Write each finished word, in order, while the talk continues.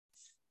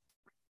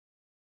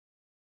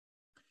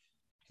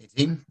Hey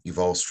team,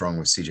 Evolve Strong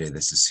with CJ.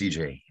 This is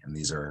CJ, and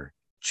these are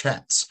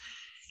chats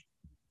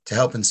to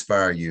help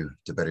inspire you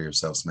to better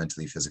yourselves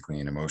mentally, physically,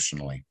 and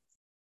emotionally.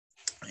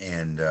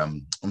 And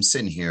I'm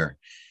sitting here.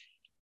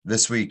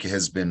 This week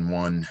has been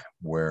one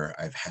where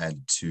I've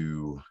had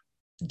to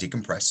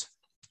decompress.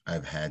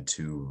 I've had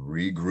to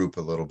regroup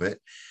a little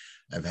bit.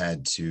 I've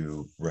had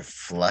to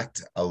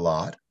reflect a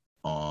lot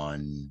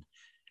on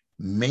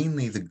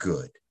mainly the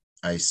good.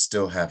 I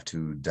still have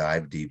to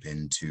dive deep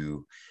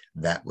into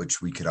that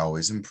which we could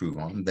always improve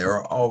on. There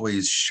are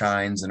always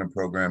shines in a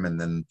program, and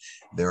then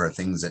there are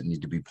things that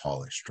need to be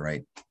polished,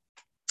 right?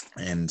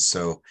 And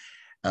so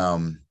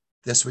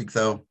this week,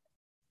 though,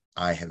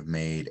 I have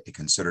made a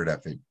concerted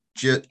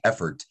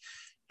effort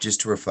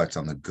just to reflect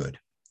on the good.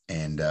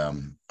 And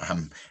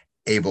I'm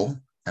able,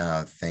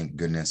 thank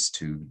goodness,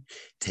 to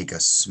take a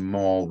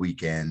small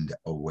weekend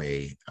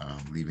away.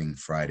 Leaving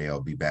Friday, I'll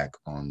be back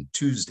on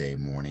Tuesday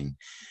morning,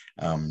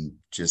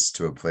 just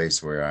to a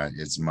place where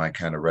it's my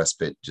kind of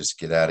respite. Just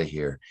get out of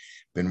here.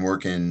 Been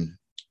working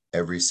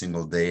every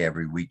single day,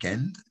 every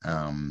weekend,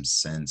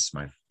 since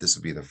this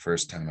will be the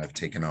first time I've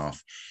taken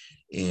off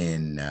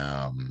in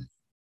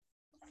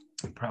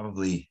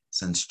probably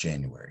since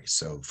January.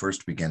 So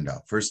first weekend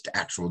off, first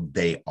actual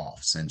day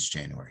off since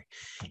January.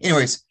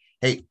 Anyways,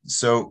 hey,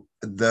 so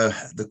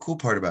the cool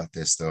part about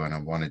this though, and I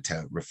wanted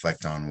to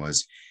reflect on,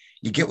 was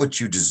you get what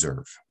you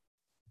deserve.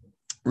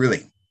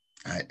 Really.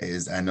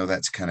 I know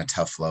that's kind of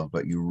tough love,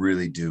 but you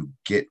really do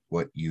get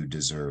what you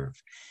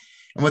deserve.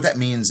 And what that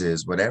means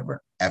is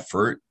whatever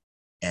effort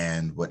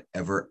and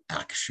whatever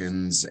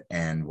actions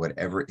and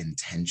whatever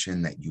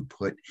intention that you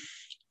put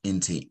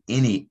into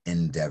any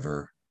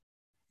endeavor,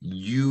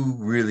 you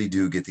really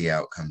do get the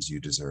outcomes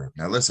you deserve.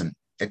 Now, listen,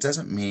 it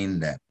doesn't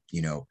mean that,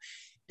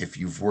 if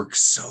you've worked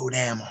so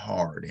damn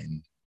hard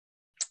and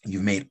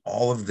you've made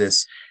all of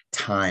this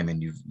time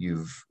and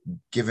you've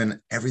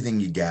given everything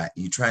you got,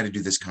 you try to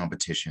do this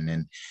competition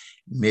and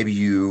maybe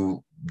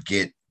you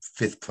get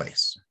fifth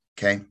place,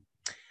 okay?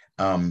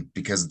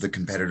 Because the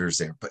competitors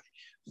there, but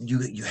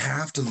you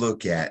have to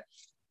look at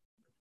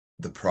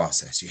the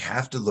process. You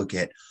have to look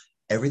at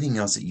everything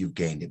else that you've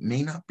gained. It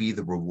may not be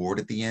the reward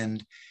at the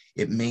end.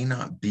 It may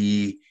not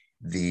be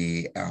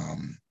the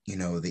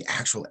the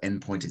actual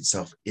endpoint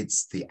itself.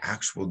 It's the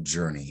actual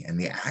journey and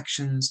the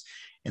actions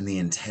and the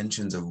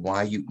intentions of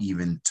why you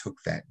even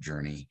took that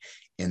journey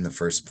in the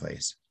first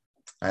place.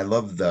 I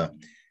love the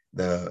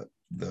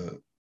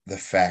the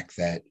fact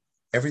that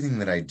everything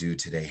that I do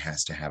today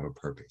has to have a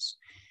purpose.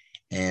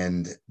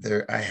 And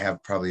there I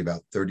have probably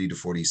about 30 to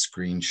 40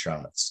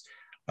 screenshots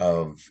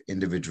of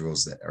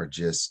individuals that are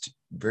just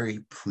very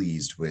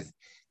pleased with,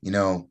 you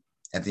know,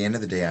 at the end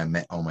of the day, I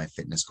met all my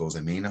fitness goals.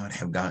 I may not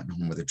have gotten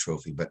home with a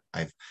trophy, but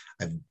I've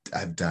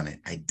done it.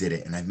 I did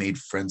it. And I made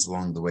friends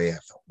along the way. I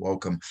felt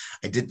welcome.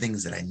 I did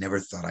things that I never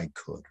thought I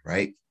could,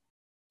 right?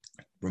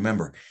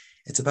 Remember,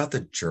 it's about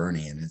the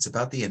journey and it's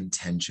about the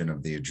intention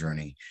of the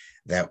journey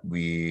that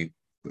we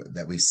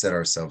set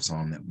ourselves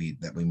on,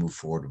 that we move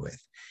forward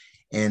with.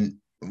 And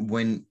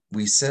when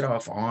we set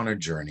off on a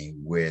journey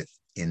with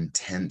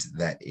intent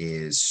that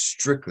is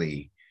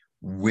strictly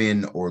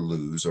win or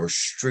lose, or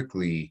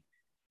strictly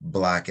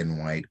black and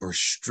white, or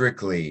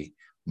strictly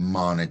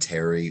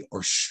monetary,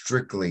 or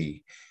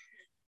strictly,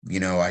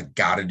 I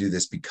got to do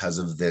this because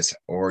of this,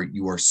 or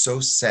you are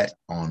so set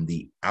on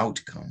the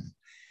outcome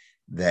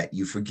that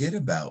you forget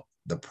about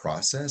the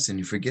process and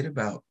you forget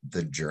about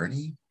the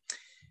journey,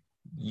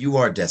 you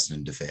are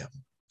destined to fail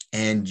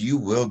and you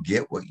will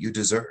get what you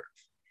deserve.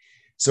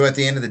 So at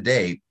the end of the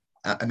day,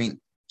 I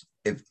mean,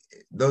 if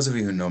those of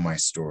you who know my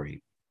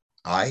story,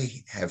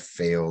 I have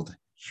failed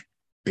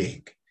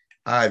big.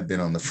 I've been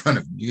on the front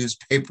of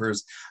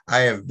newspapers. I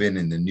have been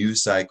in the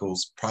news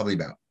cycles probably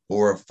about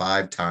 4 or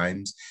 5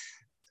 times,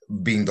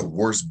 being the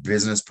worst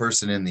business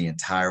person in the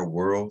entire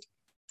world.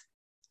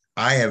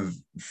 I have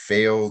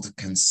failed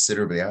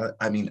considerably.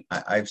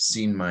 I've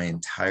seen my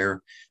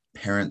entire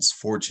parents'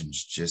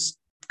 fortunes just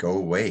go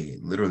away,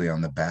 literally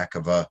on the back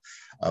of a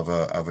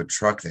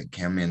truck that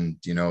came in,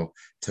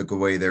 took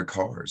away their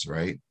cars.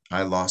 Right?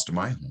 I lost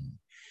my home.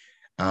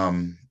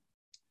 Um,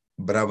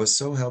 but I was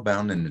so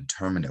hellbound and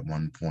determined at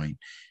one point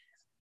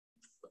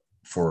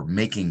for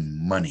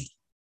making money,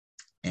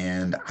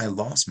 and I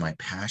lost my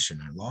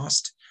passion. I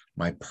lost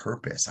my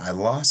purpose. I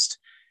lost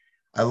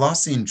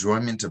the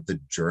enjoyment of the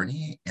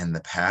journey and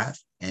the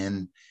path.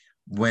 And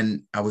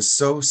when I was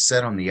so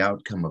set on the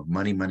outcome of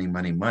money, money,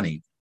 money,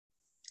 money,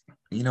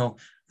 you know,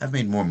 I've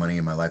made more money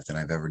in my life than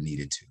I've ever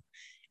needed to.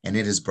 And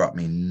it has brought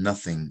me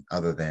nothing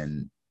other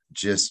than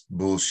just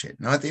bullshit.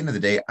 Now, at the end of the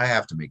day, I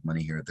have to make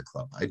money here at the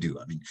club. I do.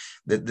 I mean,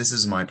 this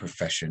is my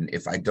profession.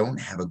 If I don't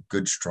have a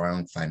good,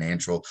 strong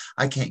financial,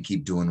 I can't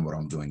keep doing what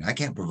I'm doing. I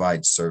can't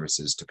provide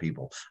services to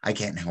people. I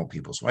can't help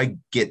people. So I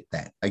get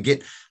that.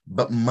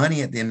 But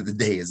money at the end of the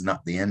day is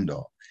not the end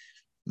all.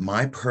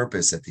 My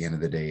purpose at the end of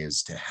the day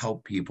is to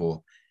help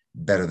people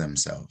better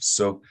themselves.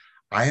 So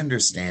I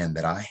understand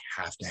that I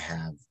have to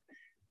have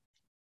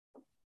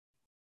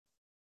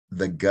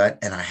the gut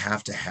and I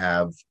have to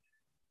have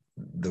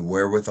the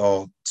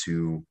wherewithal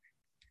to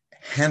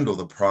handle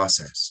the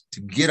process,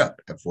 to get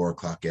up at 4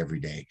 o'clock every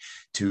day,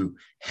 to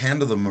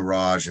handle the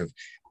mirage of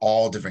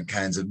all different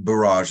kinds of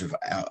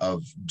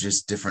of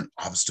just different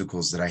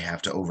obstacles that I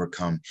have to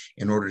overcome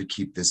in order to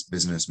keep this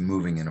business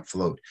moving and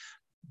afloat.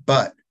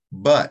 But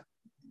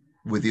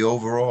with the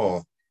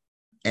overall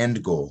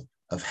end goal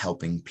of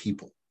helping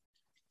people.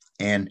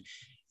 And,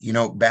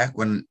 back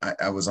when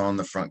I was on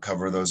the front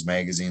cover of those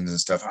magazines and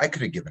stuff, I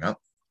could have given up.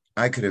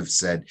 I could have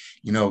said,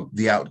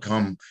 the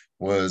outcome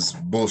was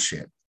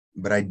bullshit,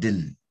 but I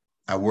didn't.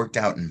 I worked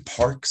out in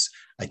parks.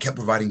 I kept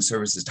providing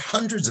services to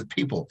hundreds of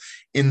people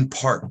in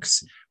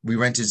parks. We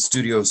rented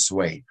Studio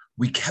Sway.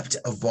 We kept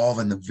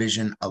evolving the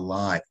vision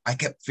alive. I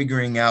kept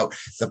figuring out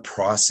the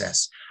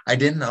process. I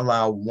didn't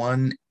allow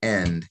one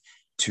end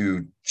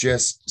to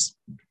just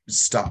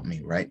stop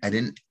me, right? I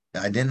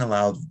didn't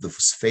allow the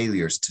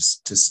failures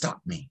to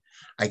stop me.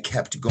 I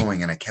kept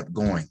going and I kept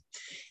going.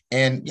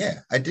 And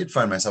yeah, I did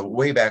find myself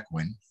way back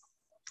when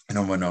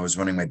I was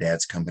running my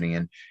dad's company,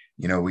 and,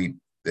 we,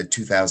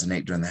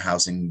 2008 during the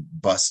housing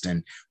bust,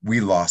 and we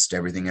lost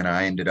everything. And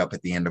I ended up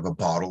at the end of a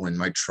bottle in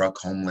my truck,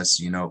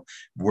 homeless,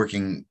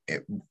 working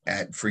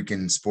at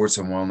freaking Sports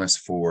and Wellness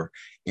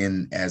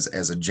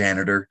as a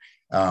janitor,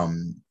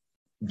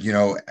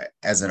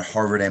 as a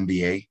Harvard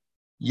MBA.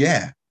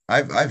 Yeah,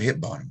 I've hit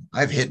bottom.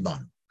 I've hit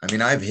bottom. I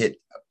mean, I've hit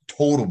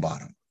total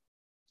bottom,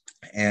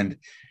 and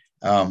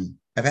I've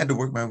had to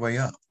work my way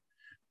up.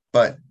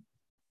 But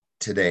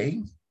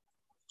today,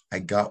 I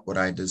got what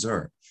I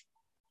deserve,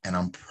 and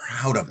I'm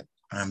proud of it.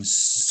 I'm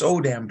so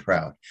damn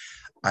proud.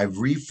 I've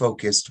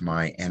refocused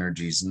my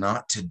energies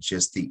not to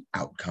just the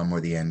outcome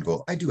or the end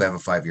goal. I do have a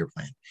 5-year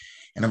plan,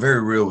 and I'm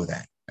very real with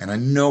that. And I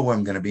know where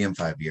I'm going to be in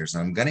 5 years,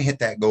 and I'm going to hit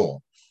that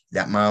goal,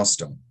 that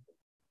milestone.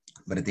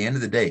 But at the end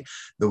of the day,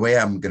 the way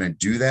I'm going to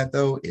do that,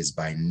 though, is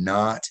by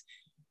not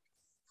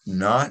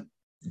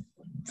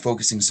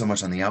focusing so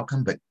much on the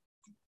outcome, but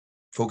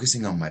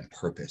focusing on my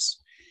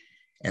purpose.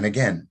 And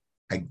again,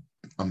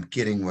 I'm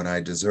getting what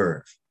I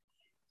deserve.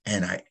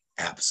 And I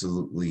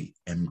absolutely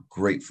am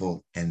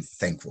grateful and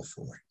thankful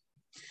for it.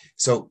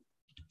 So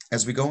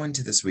as we go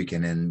into this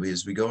weekend, and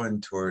as we go in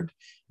toward,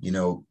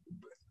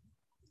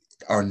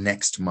 our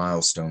next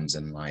milestones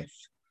in life,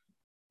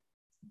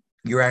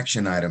 your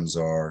action items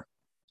are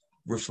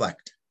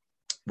reflect.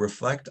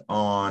 Reflect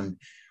on,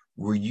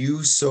 were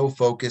you so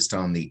focused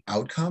on the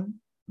outcome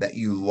that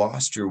you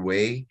lost your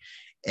way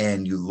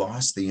and you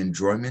lost the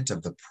enjoyment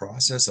of the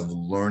process of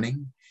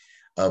learning,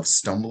 of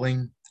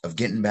stumbling, of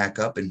getting back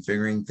up and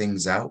figuring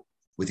things out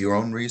with your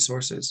own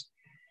resources?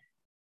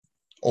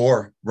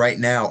 Or right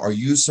now, are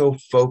you so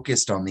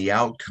focused on the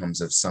outcomes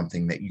of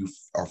something that you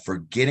are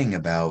forgetting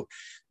about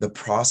the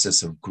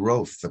process of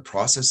growth, the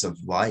process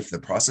of life, the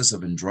process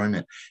of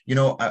enjoyment?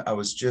 I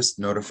was just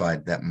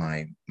notified that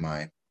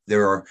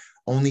there are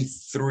only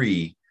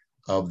 3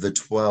 of the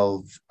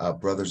 12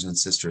 brothers and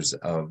sisters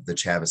of the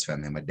Chavez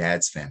family, my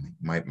dad's family.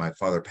 My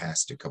father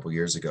passed a couple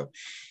years ago.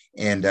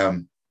 And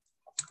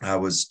I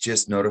was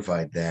just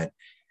notified that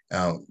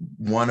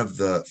one of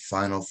the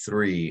final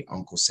 3,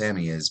 Uncle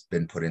Sammy, has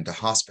been put into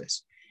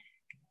hospice.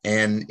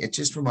 And it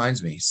just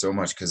reminds me so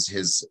much, because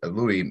his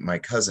Louis, my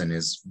cousin,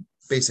 is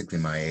basically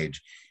my age.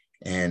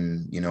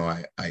 And,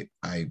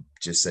 I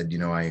just said,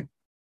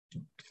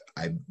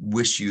 I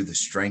wish you the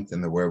strength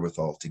and the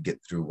wherewithal to get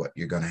through what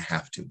you're going to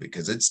have to,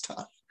 because it's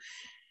tough.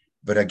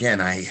 But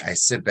again, I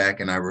sit back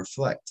and I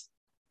reflect.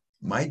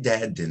 My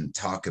dad didn't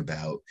talk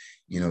about,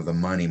 the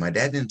money. My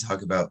dad didn't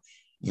talk about,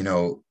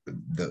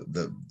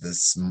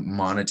 this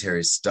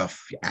monetary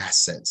stuff,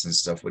 assets and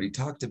stuff. What he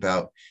talked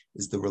about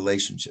is the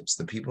relationships,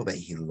 the people that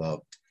he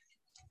loved.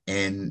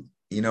 And,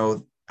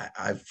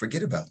 I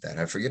forget about that.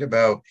 I forget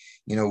about,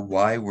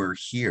 why we're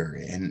here.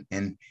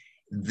 And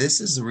this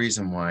is the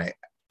reason why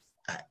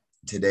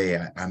today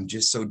I'm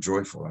just so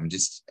joyful. I'm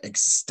just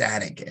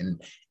ecstatic.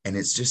 And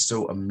it's just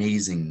so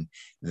amazing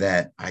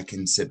that I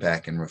can sit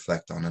back and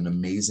reflect on an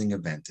amazing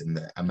event and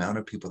the amount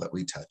of people that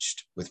we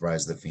touched with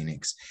Rise of the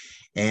Phoenix.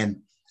 And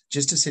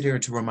just to sit here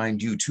to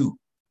remind you too,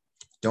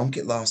 don't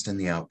get lost in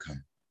the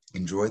outcome.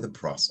 Enjoy the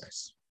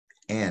process.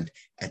 And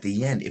at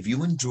the end, if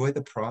you enjoy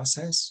the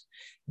process,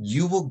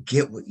 you will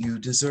get what you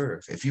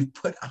deserve. If you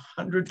put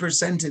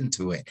 100%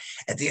 into it,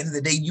 at the end of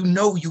the day, you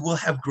will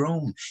have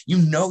grown. You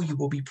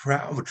will be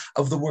proud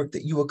of the work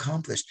that you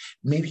accomplished.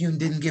 Maybe you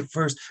didn't get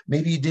first.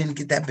 Maybe you didn't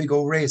get that big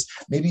old raise.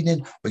 Maybe you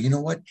didn't. But you know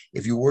what?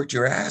 If you worked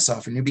your ass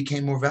off and you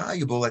became more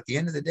valuable, at the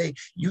end of the day,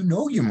 you're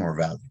more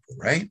valuable,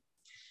 right?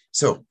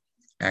 So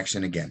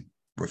action again,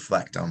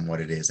 reflect on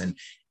what it is. And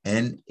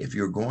if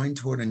you're going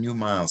toward a new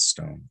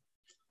milestone,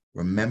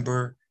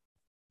 remember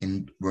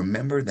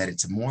that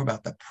it's more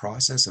about the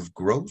process of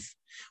growth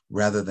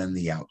rather than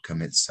the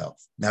outcome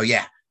itself. Now,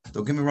 yeah,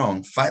 don't get me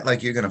wrong. Fight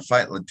like you're going to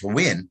fight to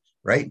win,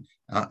 right?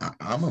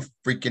 I'm a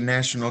freaking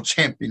national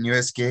champion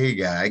USKA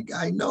guy.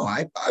 I know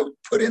I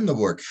put in the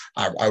work.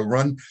 I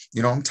run,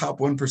 I'm top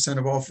 1%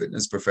 of all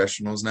fitness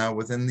professionals now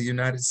within the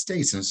United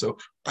States. And so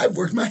I've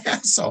worked my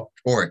ass off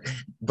for it.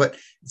 But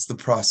it's the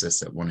process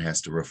that one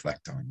has to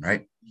reflect on,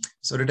 right?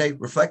 So today,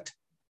 reflect.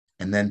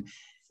 And then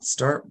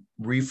start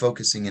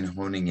refocusing and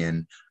honing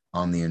in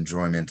on the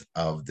enjoyment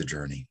of the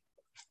journey.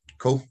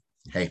 Cool.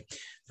 Hey,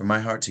 from my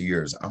heart to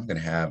yours, I'm going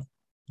to have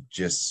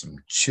just some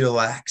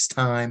chillax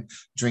time,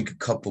 drink a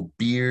couple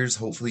beers,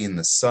 hopefully in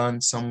the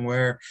sun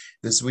somewhere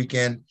this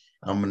weekend.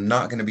 I'm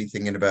not going to be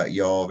thinking about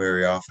y'all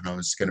very often. I'm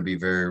just going to be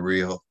very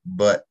real,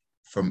 but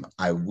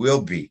I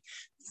will be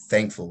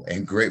thankful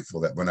and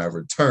grateful that when I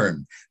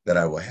return, that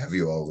I will have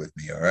you all with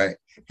me. All right.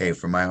 Hey,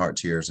 from my heart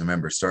to yours,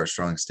 remember, start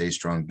strong, stay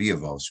strong, be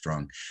evolve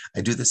strong.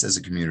 I do this as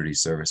a community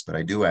service, but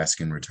I do ask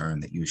in return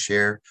that you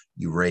share,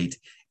 you rate,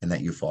 and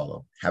that you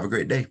follow. Have a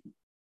great day.